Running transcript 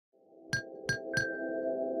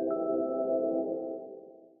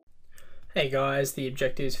Hey guys, the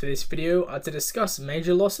objectives for this video are to discuss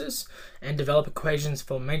major losses and develop equations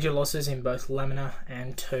for major losses in both laminar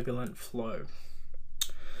and turbulent flow.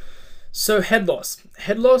 So head loss.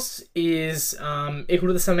 Head loss is equal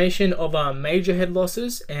to the summation of our major head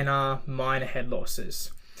losses and our minor head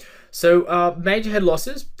losses. So major head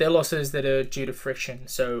losses, they're losses that are due to friction,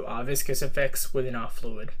 so viscous effects within our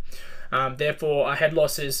fluid. Therefore, our head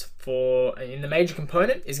losses in the major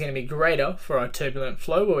component is going to be greater for our turbulent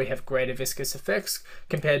flow, where we have greater viscous effects,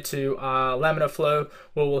 compared to our laminar flow,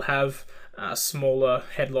 where we'll have smaller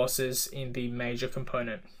head losses in the major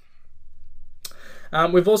component.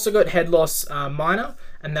 We've also got head loss minor,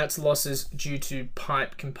 and that's losses due to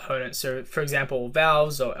pipe components. So, for example,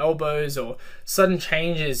 valves or elbows or sudden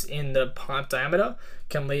changes in the pipe diameter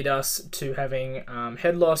can lead us to having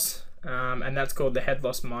head loss. And that's called the head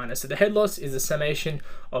loss minor. So the head loss is the summation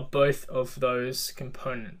of both of those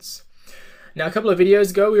components. Now, a couple of videos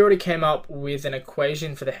ago, we already came up with an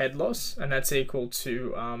equation for the head loss, and that's equal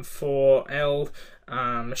to 4L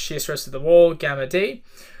shear stress of the wall, gamma D.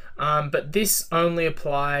 But this only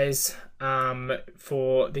applies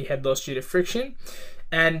for the head loss due to friction.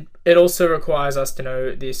 And it also requires us to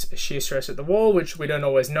know this shear stress at the wall, which we don't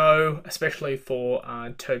always know, especially for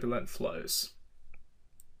turbulent flows.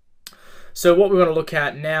 So what we want to look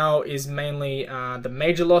at now is mainly the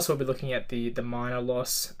major loss. We'll be looking at the minor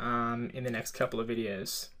loss in the next couple of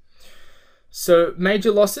videos. So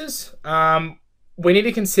major losses, we need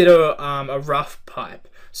to consider a rough pipe.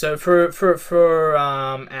 So for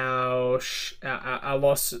our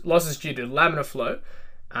losses due to laminar flow,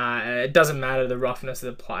 it doesn't matter the roughness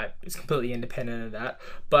of the pipe. It's completely independent of that.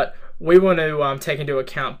 But we want to take into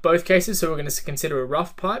account both cases. So we're going to consider a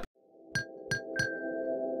rough pipe